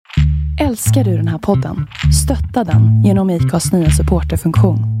Älskar du den här podden? Stötta den genom IKAs nya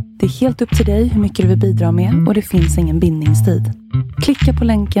supporterfunktion. Det är helt upp till dig hur mycket du vill bidra med och det finns ingen bindningstid. Klicka på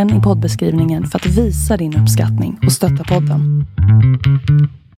länken i poddbeskrivningen för att visa din uppskattning och stötta podden.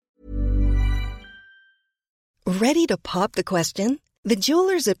 Ready to pop the question? The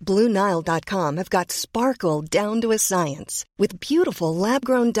jewelers at BlueNile.com have got sparkle down to a science with beautiful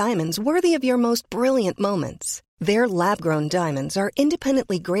lab-grown diamonds worthy of your most brilliant moments. Their lab-grown diamonds are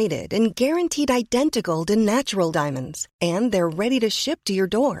independently graded and guaranteed identical to natural diamonds, and they're ready to ship to your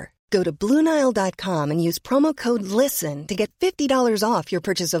door. Go to BlueNile.com and use promo code LISTEN to get $50 off your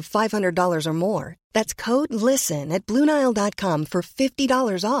purchase of $500 or more. That's code LISTEN at BlueNile.com for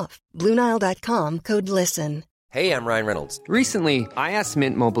 $50 off. BlueNile.com, code LISTEN. Hey, I'm Ryan Reynolds. Recently, I asked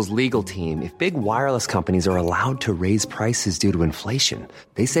Mint Mobile's legal team if big wireless companies are allowed to raise prices due to inflation.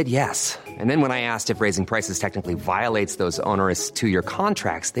 They said yes. And then when I asked if raising prices technically violates those onerous two-year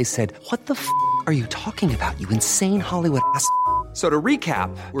contracts, they said, "What the f*** are you talking about, you insane Hollywood ass?" So to recap,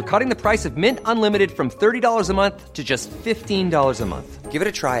 we're cutting the price of Mint Unlimited from $30 a month to just $15 a month. Give it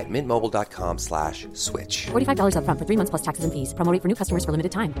a try at mintmobile.com/switch. $45 up front for 3 months plus taxes and fees. Promo rate for new customers for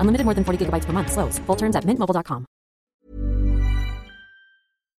limited time. Unlimited more than 40 gigabytes per month. Slows full terms at mintmobile.com.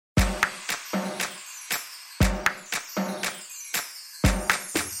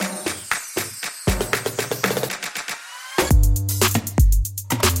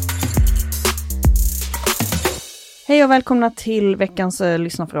 Hej och välkomna till veckans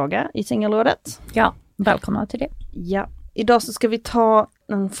lyssnarfråga i Singelrådet. Ja, välkomna till det. Ja, idag så ska vi ta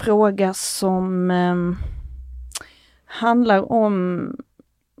en fråga som handlar om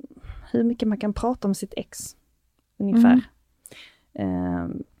hur mycket man kan prata om sitt ex, ungefär.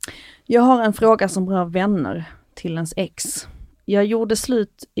 Jag har en fråga som rör vänner till ens ex. Jag gjorde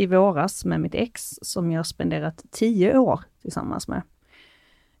slut i våras med mitt ex som jag spenderat 10 år tillsammans med.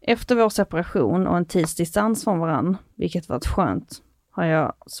 Efter vår separation och en tids distans från varann, vilket varit skönt, har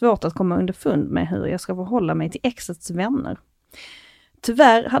jag svårt att komma underfund med hur jag ska förhålla mig till exets vänner.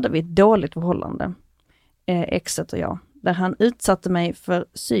 Tyvärr hade vi ett dåligt förhållande, exet och jag, där han utsatte mig för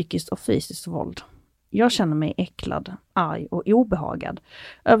psykiskt och fysiskt våld. Jag känner mig äcklad, arg och obehagad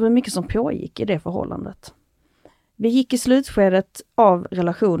över hur mycket som pågick i det förhållandet. Vi gick i slutskedet av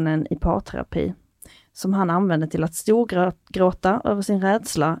relationen i parterapi, som han använde till att storgråta över sin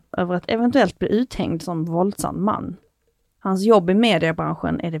rädsla över att eventuellt bli uthängd som våldsam man. Hans jobb i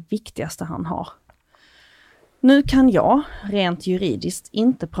mediebranschen är det viktigaste han har. Nu kan jag, rent juridiskt,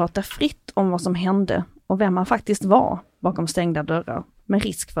 inte prata fritt om vad som hände och vem han faktiskt var bakom stängda dörrar, med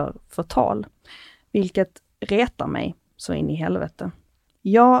risk för förtal, vilket retar mig så in i helvete.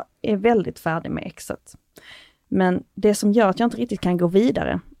 Jag är väldigt färdig med exet, men det som gör att jag inte riktigt kan gå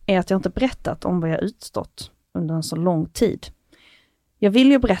vidare är att jag inte berättat om vad jag utstått under en så lång tid. Jag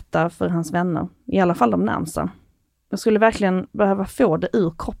vill ju berätta för hans vänner, i alla fall de närmsta. Jag skulle verkligen behöva få det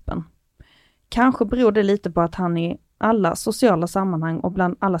ur kroppen. Kanske beror det lite på att han i alla sociala sammanhang och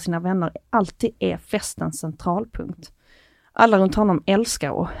bland alla sina vänner alltid är festens centralpunkt. Alla runt honom älskar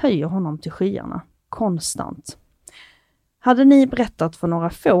och höjer honom till skyarna, konstant. Hade ni berättat för några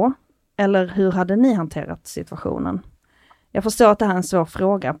få, eller hur hade ni hanterat situationen? Jag förstår att det här är en svår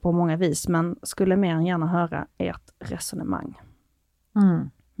fråga på många vis, men skulle mer än gärna höra ert resonemang.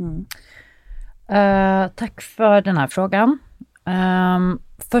 Tack för den här frågan.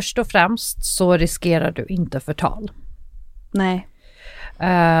 Först och främst så riskerar du inte förtal. Nej.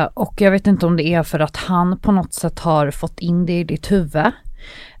 Och jag vet inte om det är för att han på något sätt har fått in det i ditt huvud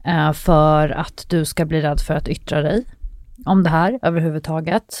för att du ska bli rädd för att yttra dig om det här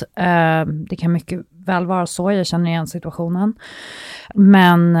överhuvudtaget. Det kan mycket väl vara så, jag känner igen situationen.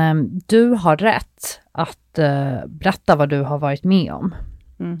 Men du har rätt att berätta vad du har varit med om.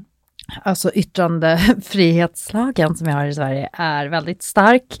 Alltså yttrandefrihetslagen som vi har i Sverige är väldigt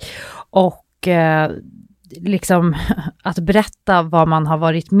stark, och liksom att berätta vad man har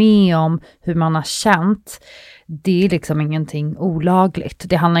varit med om, hur man har känt, det är liksom ingenting olagligt.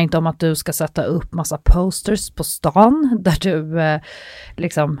 Det handlar inte om att du ska sätta upp massa posters på stan där du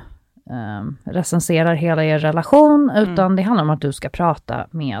recenserar hela er relation, utan det handlar om att du ska prata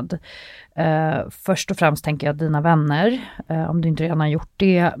med först och främst tänker jag dina vänner, om du inte redan har gjort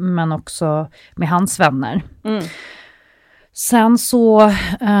det, men också med hans vänner. Sen så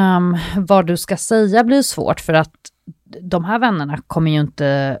vad du ska säga blir svårt, för att de här vännerna kommer ju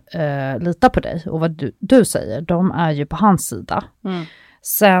inte lita på dig och vad du säger, de är ju på hans sida.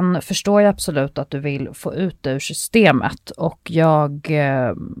 Sen förstår jag absolut att du vill få ut det ur systemet, och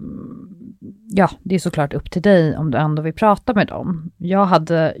det är såklart upp till dig om du ändå vill prata med dem. Jag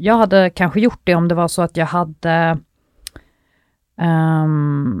hade kanske gjort det om det var så att jag hade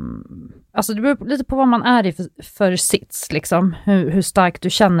alltså det beror lite på vad man är i för sits, liksom. Hur starkt du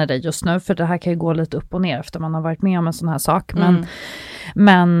känner dig just nu, för det här kan ju gå lite upp och ner efter man har varit med om en sån här sak.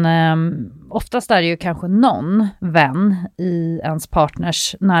 Men oftast är det ju kanske någon vän i ens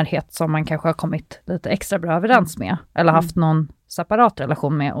partners närhet som man kanske har kommit lite extra bra överens med, eller haft någon separat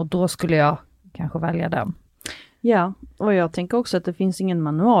relation med, och då skulle jag kanske välja den. Ja, och jag tänker också att det finns ingen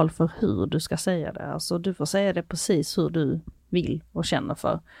manual för hur du ska säga det. Alltså du får säga det precis hur du vill och känner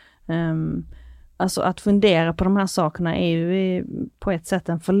för. Alltså att fundera på de här sakerna är ju på ett sätt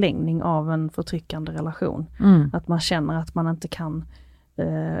en förlängning av en förtryckande relation. Att man känner att man inte kan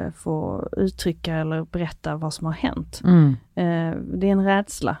få uttrycka eller berätta vad som har hänt. Det är en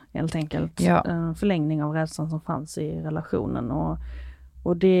rädsla helt enkelt. Ja. En förlängning av rädslan som fanns i relationen.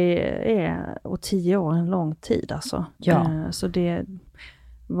 Och det är, och 10 år är en lång tid alltså. Ja. Så det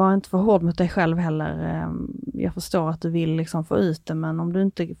var inte för hård mot dig själv heller. Jag förstår att du vill liksom få ut det, men om du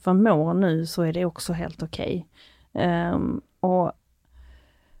inte förmår nu så är det också helt okej. Och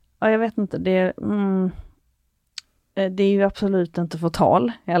jag vet inte, det är ju absolut inte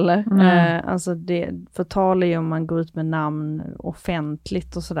förtal heller. Alltså förtal är ju om man går ut med namn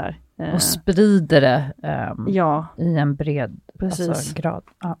offentligt och sådär. Och sprider det i en bred grad.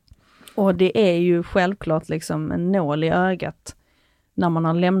 Ja. Och det är ju självklart liksom en nål i ögat när man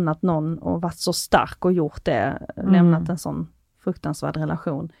har lämnat någon och varit så stark och gjort det. Lämnat en sån fruktansvärd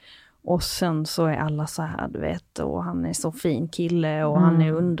relation. Och sen så är alla så här, du vet, och han är så fin kille och han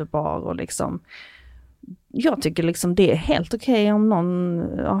är underbar och liksom. Jag tycker liksom det är helt okej om någon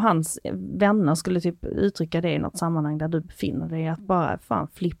av hans vänner skulle typ uttrycka det i något sammanhang där du befinner dig, att bara fan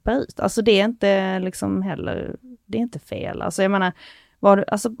flippa ut. Alltså det är inte liksom heller, det är inte fel. Alltså jag menar,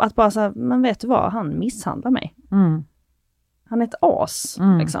 att bara säga, men vet du vad, han misshandlar mig. Han är ett as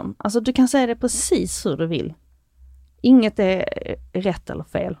liksom. Alltså du kan säga det precis hur du vill. Inget är rätt eller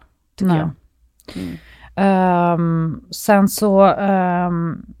fel, tycker jag. Sen så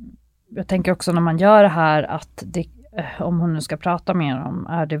jag tänker också när man gör det här att det, om hon nu ska prata med dem,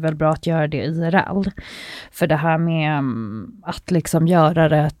 är det väl bra att göra det IRL. För det här med att liksom göra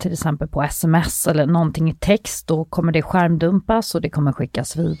det till exempel på sms eller någonting i text, då kommer det skärmdumpas och det kommer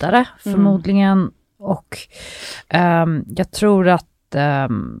skickas vidare förmodligen. Och jag tror att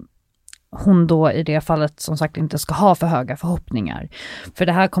hon då i det fallet som sagt inte ska ha för höga förhoppningar. För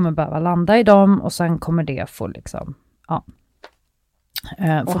det här kommer behöva landa i dem och sen kommer det få liksom,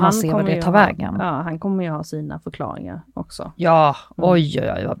 får man se vad det tar vägen. Ja, han kommer ju ha sina förklaringar också. Ja,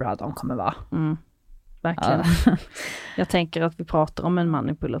 oj vad bra de kommer vara. Verkligen. Jag tänker att vi pratar om en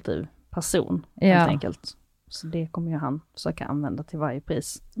manipulativ person helt enkelt. Så det kommer ju han försöka använda till varje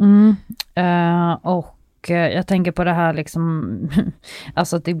pris. Och jag tänker på det här liksom,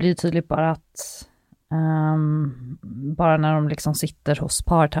 alltså att det blir tydligt bara att bara när de liksom sitter hos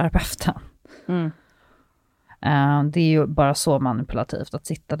parterapeuten. Det är ju bara så manipulativt att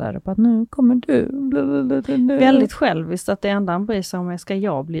sitta där och bara, nu kommer du. Väldigt själviskt att det enda han bryr sig om är, ska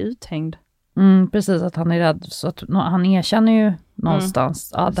jag bli uthängd? Precis, att han är rädd. Så att han erkänner ju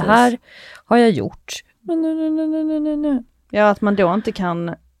någonstans, det här har jag gjort. Ja, att man då inte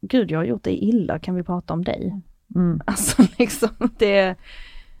kan, gud jag har gjort dig illa, kan vi prata om dig? Alltså liksom, det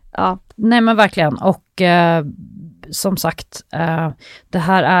Nej men verkligen, och som sagt, det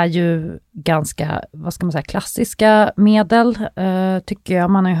här är ju ganska, vad ska man säga, klassiska medel, tycker jag.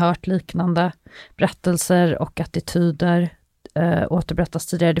 Man har ju hört liknande berättelser och attityder återberättas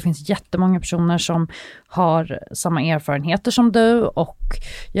tidigare. Det finns jättemånga personer som har samma erfarenheter som du, och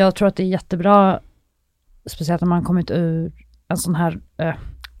jag tror att det är jättebra, speciellt när man kommit ur en sån här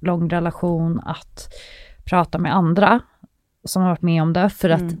lång relation, att prata med andra som har varit med om det, för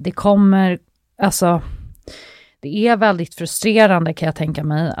att det kommer, alltså det är väldigt frustrerande, kan jag tänka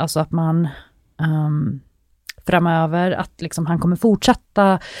mig, alltså att man framöver, att liksom han kommer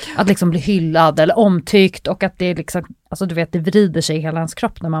fortsätta att liksom bli hyllad eller omtyckt, och att det liksom, alltså du vet, det vrider sig i hela ens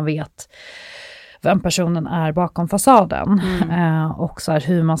kropp när man vet vem personen är bakom fasaden. Och så här,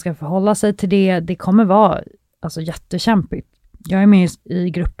 hur man ska förhålla sig till det kommer vara alltså jättekämpigt. Jag är med i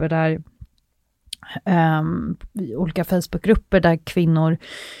grupper där olika Facebookgrupper där kvinnor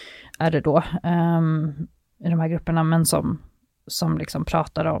är det då i de här grupperna, men som liksom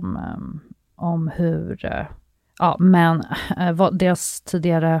pratar om hur men deras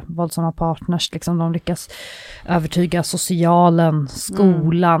tidigare våldsamma partners liksom, de lyckas övertyga socialen,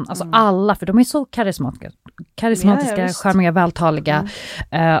 skolan, alltså alla, för de är så karismatiska, charmiga, vältaliga,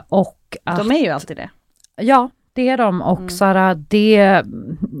 och att, de är ju alltid det. Ja, det är de, och Sara,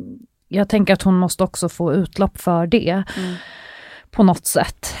 jag tänker att hon måste också få utlopp för det på något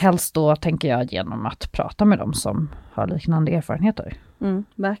sätt. Helst då, tänker jag, genom att prata med dem som har liknande erfarenheter.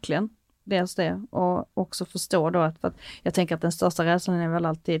 Verkligen. dels det. Och också förstå då att, för att jag tänker att den största rädslan är väl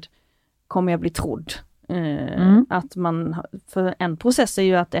alltid, kommer jag bli trodd? Att man, för en process är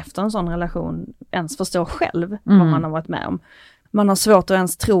ju att efter en sån relation ens förstå själv vad man har varit med om. Man har svårt att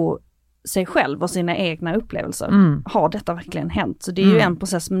ens tro sig själv och sina egna upplevelser. Har detta verkligen hänt? Så det är ju en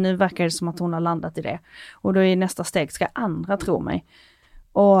process, men nu verkar det som att hon har landat i det. Och då är nästa steg, ska andra tro mig?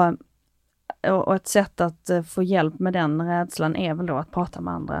 Och ett sätt att få hjälp med den rädslan är väl då att prata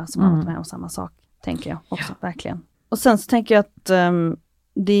med andra som har varit med om samma sak, tänker jag också, verkligen. Och sen så tänker jag att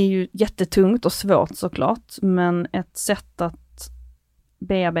det är ju jättetungt och svårt såklart, men ett sätt att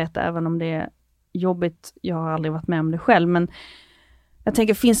bearbeta, även om det är jobbigt, jag har aldrig varit med om det själv, men jag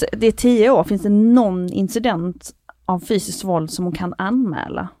tänker, det är 10 år, finns det någon incident av fysiskt våld som hon kan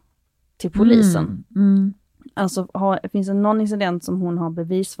anmäla till polisen? Alltså finns det någon incident som hon har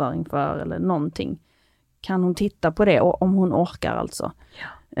bevisföring för eller någonting? Kan hon titta på det, och om hon orkar alltså?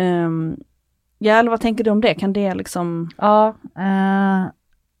 Ja, eller vad tänker du om det? Kan det liksom... Ja,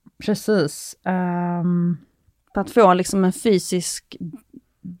 precis. För att få liksom en fysisk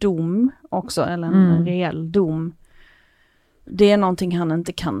dom också, eller en reell dom. Det är någonting han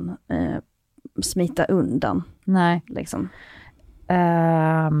inte kan smita undan. Nej. Liksom.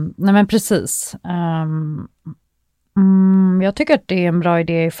 Nej men precis. Jag tycker att det är en bra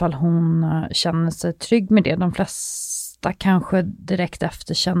idé ifall hon känner sig trygg med det. De flesta kanske direkt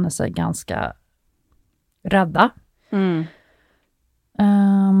efter känner sig ganska rädda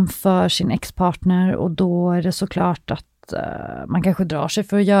för sin ex-partner, och då är det såklart att man kanske drar sig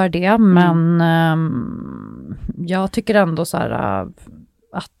för att göra det, men jag tycker ändå så här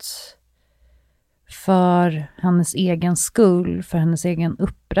att för hennes egen skull, för hennes egen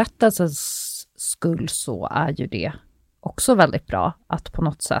upprättelses skull, så är ju det också väldigt bra att på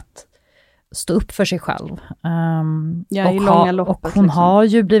något sätt stå upp för sig själv. Ja, i långa loppet, och hon har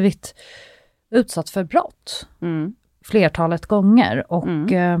ju blivit utsatt för brott flertalet gånger, och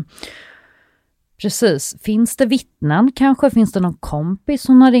precis, finns det vittnen kanske, finns det någon kompis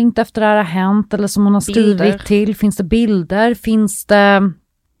hon har ringt efter det här har hänt, eller som hon har skrivit till, finns det bilder, finns det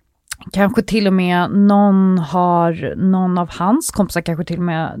kanske till och med någon av hans kompisar kanske till och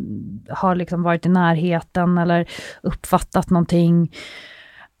med har liksom varit i närheten eller uppfattat någonting.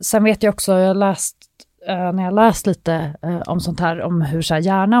 Sen vet jag också, när jag läst lite om sånt här, om hur så här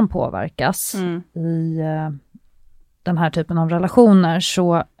hjärnan påverkas i den här typen av relationer,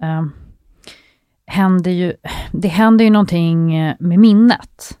 så händer ju någonting med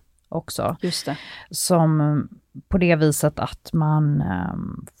minnet också. Just det. Som på det viset att man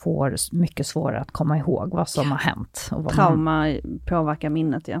får mycket svårare att komma ihåg vad som har hänt. Och vad trauma påverkar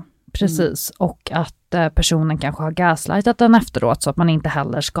minnet, ja. Precis, och att personen kanske har gaslightat den efteråt, så att man inte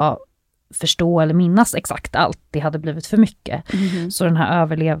heller ska förstå eller minnas exakt allt. Det hade blivit för mycket. Så den här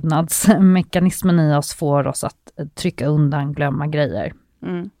överlevnadsmekanismen i oss får oss att trycka undan, glömma grejer.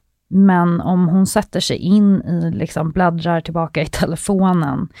 Men om hon sätter sig in i, liksom bläddrar tillbaka i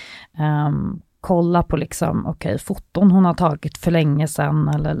telefonen, kolla på liksom, foton hon har tagit för länge sedan,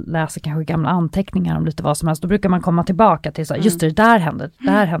 eller läser kanske gamla anteckningar om lite vad som helst, då brukar man komma tillbaka till så här, just det där hände,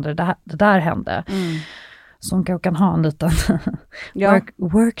 det där hände. Så hon kan ha en liten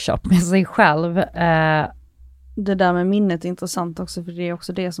workshop med sig själv. Det där med minnet är intressant också, för det är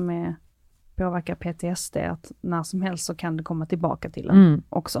också det som påverkar PTSD, att när som helst så kan det komma tillbaka till en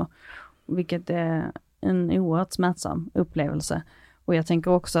också. Vilket är en oerhört smärtsam upplevelse. Och jag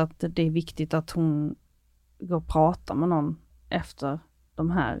tänker också att det är viktigt att hon går och pratar med någon efter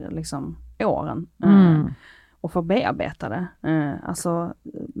de här liksom åren. Och får bearbeta det. Alltså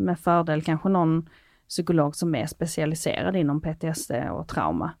med fördel kanske någon psykolog som är specialiserad inom PTSD och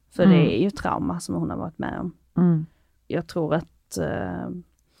trauma. För det är ju trauma som hon har varit med om. Jag tror att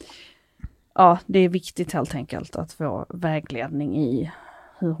det är viktigt helt enkelt att få vägledning i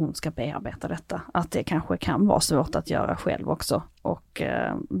hur hon ska bearbeta detta. Att det kanske kan vara svårt att göra själv också. Och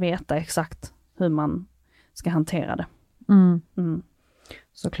veta exakt hur man ska hantera det.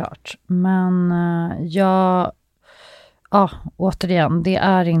 Såklart. Men återigen,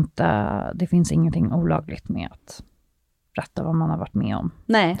 det finns ingenting olagligt med att berätta vad man har varit med om.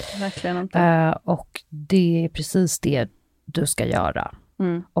 Nej, verkligen inte. Och det är precis det du ska göra.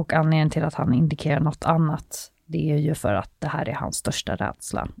 Och anledningen till att han indikerar något annat, det är ju för att det här är hans största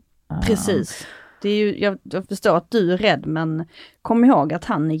rädsla. Precis. Det är ju, jag förstår att du är rädd, men kom ihåg att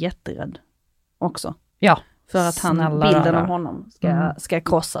han är jätterädd också. Ja. För att bilden av honom ska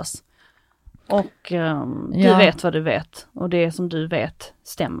krossas. Och du vet vad du vet. Och det som du vet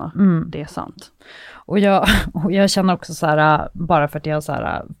stämmer. Det är sant. Och jag känner också så här, bara för att jag så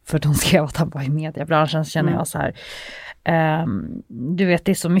här, för de skrev att han var i mediebranschen, så känner jag så här, du vet,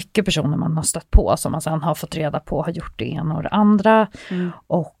 det är så mycket personer man har stött på som man sedan har fått reda på har gjort det ena och det andra.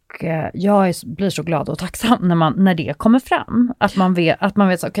 Och jag blir så glad och tacksam när det kommer fram. Att man vet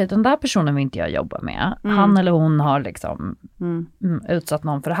så, okej, den där personen vill inte jag jobba med. Han eller hon har liksom utsatt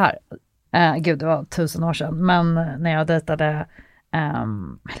någon för det här. Gud, det var 1000 år sedan. Men när jag dejtade,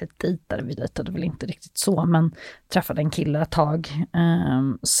 vi dejtade väl inte riktigt så, men träffade en kille ett tag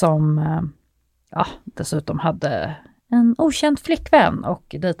som dessutom hade en okänd flickvän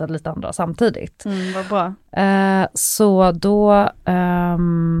och dejtade lite andra samtidigt. Vad bra. Så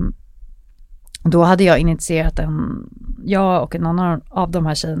då hade jag initierat jag och en annan av de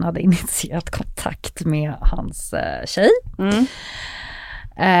här tjejerna hade initierat kontakt med hans tjej.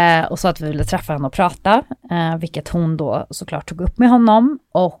 Och så att vi ville träffa henne och prata, vilket hon då såklart tog upp med honom.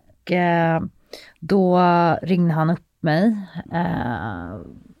 Och då ringde han upp mig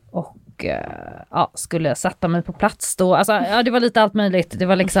och skulle sätta mig på plats då. Alltså, det var lite allt möjligt. Det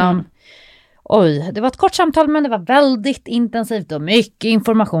var liksom, det var ett kort samtal, men det var väldigt intensivt och mycket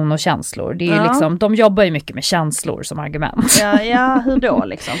information och känslor. Det är liksom, de jobbar ju mycket med känslor som argument. Ja, hur då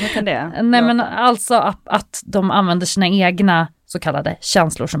liksom? Hur kan det? Nej, men alltså att de använder sina egna så kallade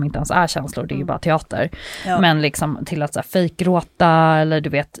känslor som inte ens är känslor, det är ju bara teater. Men liksom till att så här fejkgråta eller du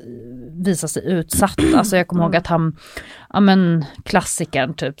vet visa sig utsatt. Alltså jag kommer ihåg att han,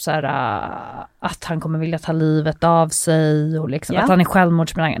 klassikern typ så här, att han kommer vilja ta livet av sig och liksom att han är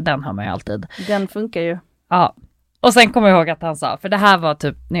självmordsbenägen, den har man ju alltid. Den funkar ju. Ja. Och sen kommer jag ihåg att han sa, för det här var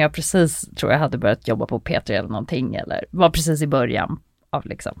typ när jag precis tror jag hade börjat jobba på P3 eller någonting, eller var precis i början av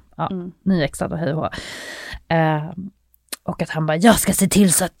liksom, nyexad och hej och och att han bara, jag ska se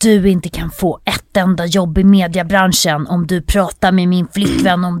till så att du inte kan få ett enda jobb i mediebranschen om du pratar med min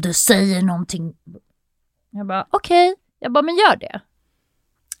flickvän, om du säger någonting. Jag bara, okej. Jag bara, men gör det.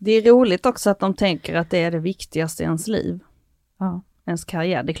 Det är roligt också att de tänker att det är det viktigaste i ens liv. Ja. Ens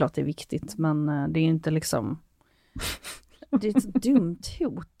karriär, det är klart det är viktigt, men det är inte liksom... Det är ett dumt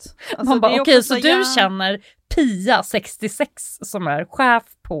hot. Alltså, man bara, okej, så du känner Pia 66 som är chef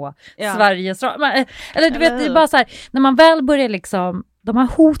på Sveriges Radio. Eller du vet, det är bara så här, när man väl börjar liksom, de här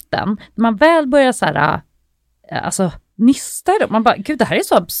hoten, när man väl börjar så här, alltså nysta dem, man bara, gud, det här är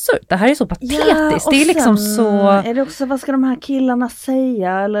så absurt, det här är så patetiskt, det är liksom så... Är det också, vad ska de här killarna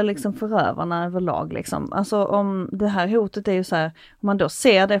säga, eller liksom förövarna överlag liksom, alltså om det här hotet är ju så här, om man då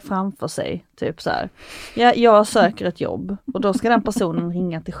ser det framför sig, typ så här, jag söker ett jobb, och då ska den personen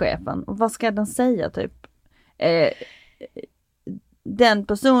ringa till chefen, och vad ska den säga typ? Den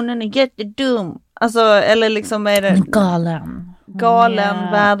personen är jättedum, alltså, eller liksom är det...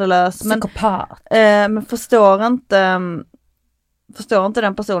 Galen, värdelös. Psykopat. Men förstår inte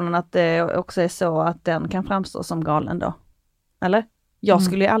den personen att det också är så att den kan framstå som galen då? Eller? Jag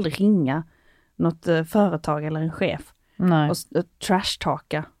skulle ju aldrig ringa något företag eller en chef. Nej. Och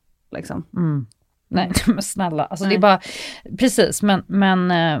trash-talka liksom. Nej, men snälla. Alltså det är bara, precis,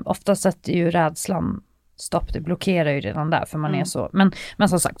 men ofta sätter ju rädslan stopp, det blockerar ju redan där, för man är så, men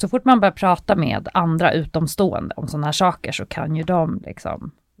som sagt, så fort man börjar prata med andra utomstående om sådana här saker, så kan ju de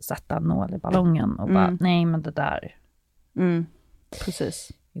liksom sätta en nål i ballongen och bara, nej, men det där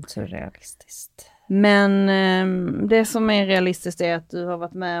precis, inte så realistiskt. Men det som är realistiskt är att du har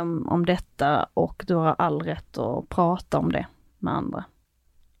varit med om detta, och du har all rätt att prata om det med andra.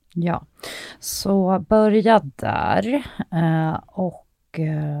 Ja, så börja där och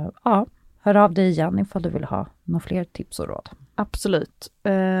hör av dig igen ifall du vill ha några fler tips och råd. Absolut.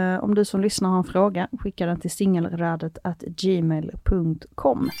 Om du som lyssnar har en fråga, skicka den till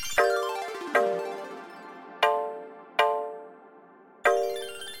singelradet@gmail.com.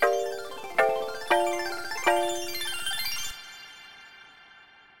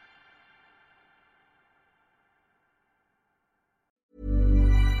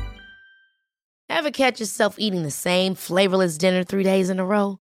 Ever catch yourself eating the same flavorless dinner 3 days in a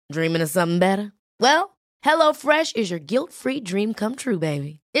row? Dreaming of something better? Well, HelloFresh is your guilt-free dream come true,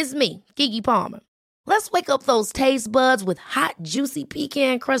 baby. It's me, Keke Palmer. Let's wake up those taste buds with hot, juicy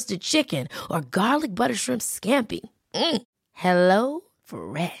pecan-crusted chicken or garlic butter shrimp scampi. Hello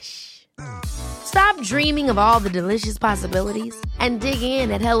Fresh. Stop dreaming of all the delicious possibilities and dig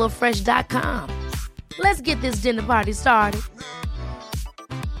in at HelloFresh.com. Let's get this dinner party started.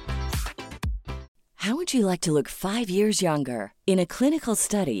 How would you like to look 5 years younger? In a clinical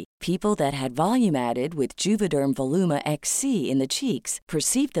study, people that had volume added with Juvederm Voluma XC in the cheeks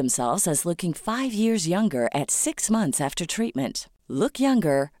perceived themselves as looking 5 years younger at 6 months after treatment. Look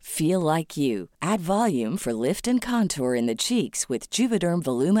younger, feel like you. Add volume for lift and contour in the cheeks with Juvederm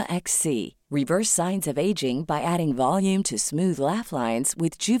Voluma XC. Reverse signs of aging by adding volume to smooth laugh lines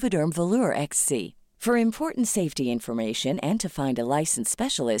with Juvederm Volure XC. For important safety information and to find a licensed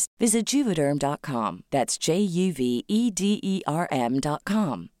specialist, visit Juvederm.com. That's JUVEDERM.com.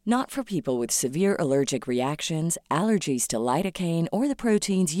 Not for people with severe allergic reactions, allergies to lidocaine, or the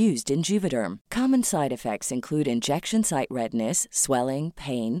proteins used in Juvederm. Common side effects include injection site redness, swelling,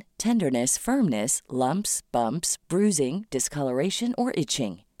 pain, tenderness, firmness, lumps, bumps, bruising, discoloration, or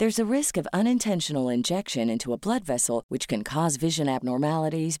itching. There's a risk of unintentional injection into a blood vessel, which can cause vision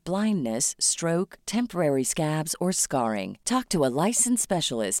abnormalities, blindness, stroke, temporary scabs, or scarring. Talk to a licensed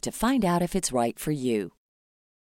specialist to find out if it's right for you.